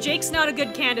 Yeah, Jake's not a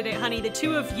good candidate, honey. The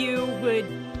two of you would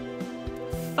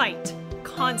fight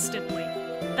constantly.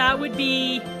 That would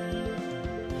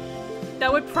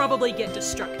probably get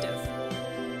destructive.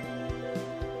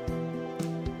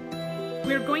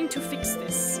 We're going to fix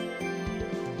this.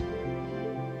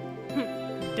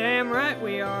 Damn right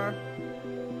we are.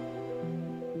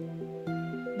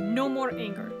 No more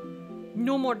anger.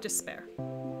 No more despair.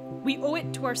 We owe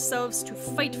it to ourselves to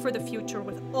fight for the future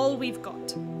with all we've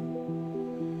got.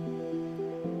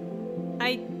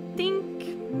 I think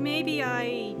maybe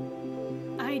I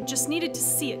just needed to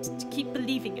see it, to keep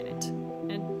believing in it.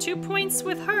 And 2 points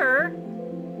with her,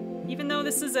 even though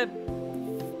this is a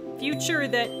future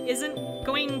that isn't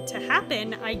going to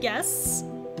happen, I guess.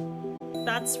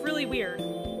 That's really weird.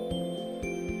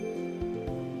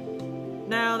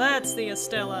 Now that's the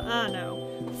Estella I know.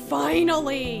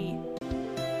 Finally!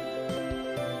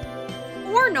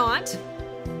 Or not.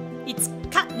 It's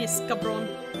Katniss, cabron.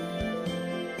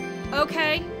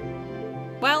 Okay.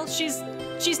 Well, she's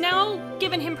now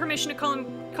given him permission to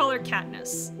call her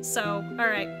Katniss. So,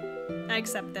 alright. I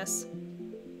accept this.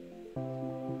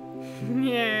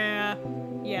 Yeah.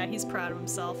 Yeah, he's proud of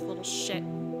himself, little shit.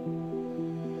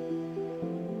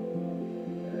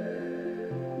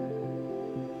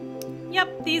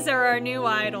 Yep, these are our new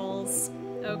idols.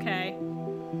 Okay.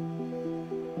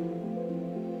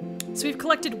 So we've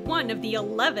collected 1 of the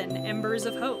 11 Embers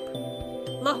of Hope.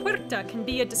 La Huerta can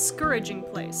be a discouraging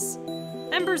place.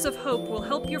 Embers of Hope will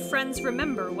help your friends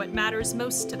remember what matters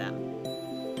most to them.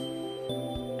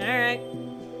 Alright.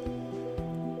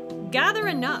 Gather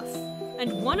enough,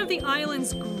 and one of the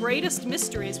island's greatest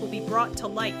mysteries will be brought to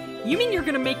light. You mean you're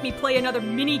gonna make me play another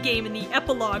mini-game in the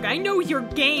epilogue? I know your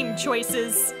game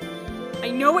choices! I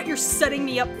know what you're setting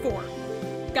me up for.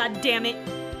 God damn it.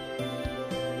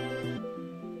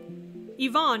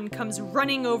 Yvonne comes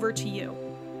running over to you.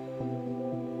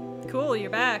 Cool, you're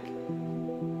back.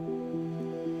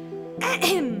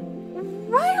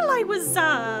 While I was,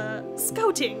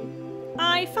 scouting,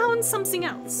 I found something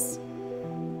else.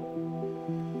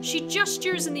 She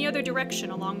gestures in the other direction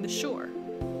along the shore.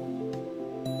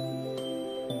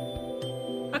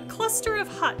 cluster of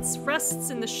huts rests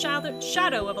in the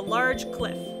shadow of a large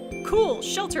cliff. Cool,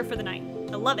 shelter for the night.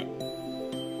 I love it.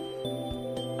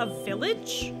 A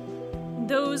village?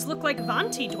 Those look like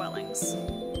Vanti dwellings.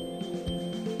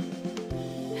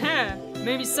 Heh,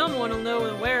 maybe someone will know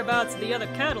the whereabouts of the other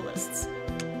catalysts.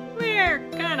 We're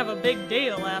kind of a big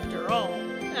deal after all.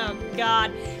 Oh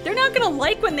god. They're not gonna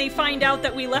like when they find out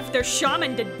that we left their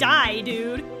shaman to die,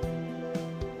 dude.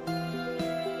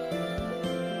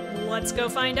 Let's go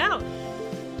find out.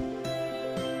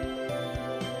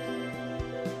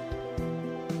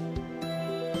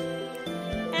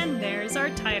 And there's our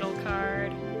title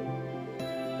card.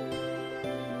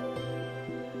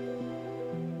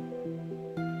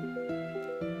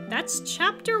 That's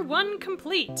chapter 1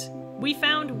 complete. We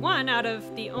found one out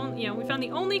of the only, we found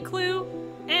the only clue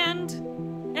and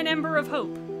an ember of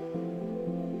hope.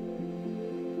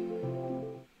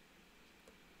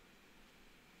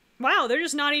 Wow, they're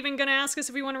just not even gonna ask us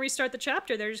if we want to restart the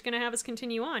chapter. They're just gonna have us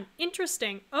continue on.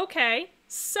 Interesting. Okay,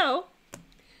 so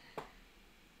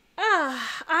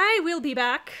I will be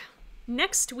back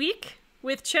next week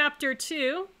with chapter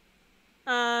 2.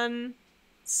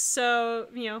 So,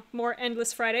 more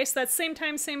Endless Friday. So that's same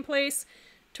time, same place,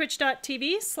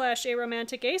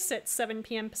 twitch.tv/aromanticace at 7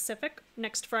 p.m. Pacific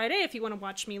next Friday if you want to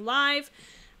watch me live.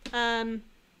 I'm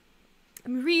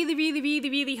really, really,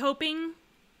 really, really hoping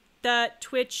that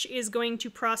Twitch is going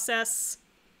to process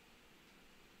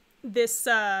this,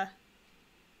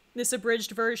 this abridged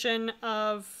version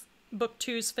of Book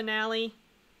 2's finale.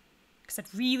 Because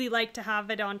I'd really like to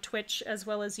have it on Twitch as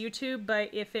well as YouTube,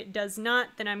 but if it does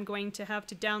not, then I'm going to have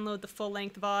to download the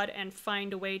full-length VOD and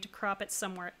find a way to crop it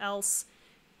somewhere else.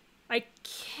 I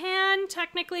can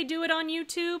technically do it on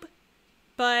YouTube,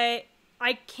 but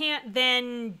I can't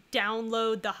then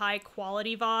download the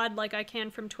high-quality VOD like I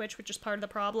can from Twitch, which is part of the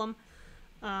problem.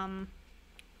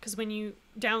 Because when you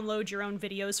download your own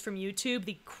videos from YouTube,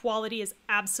 the quality is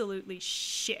absolutely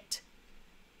shit.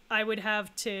 I would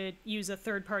have to use a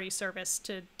third-party service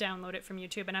to download it from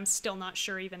YouTube, and I'm still not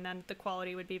sure even then the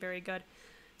quality would be very good.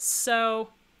 So,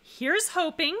 here's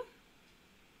hoping.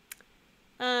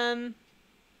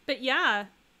 But yeah,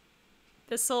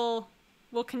 we'll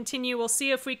continue. We'll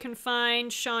see if we can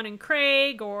find Sean and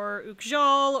Craig, or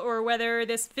Ukjal, or whether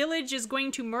this village is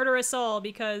going to murder us all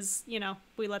because,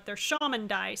 we let their shaman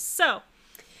die. So,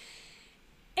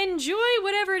 enjoy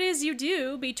whatever it is you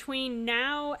do between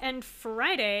now and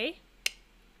Friday.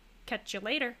 Catch you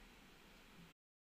later.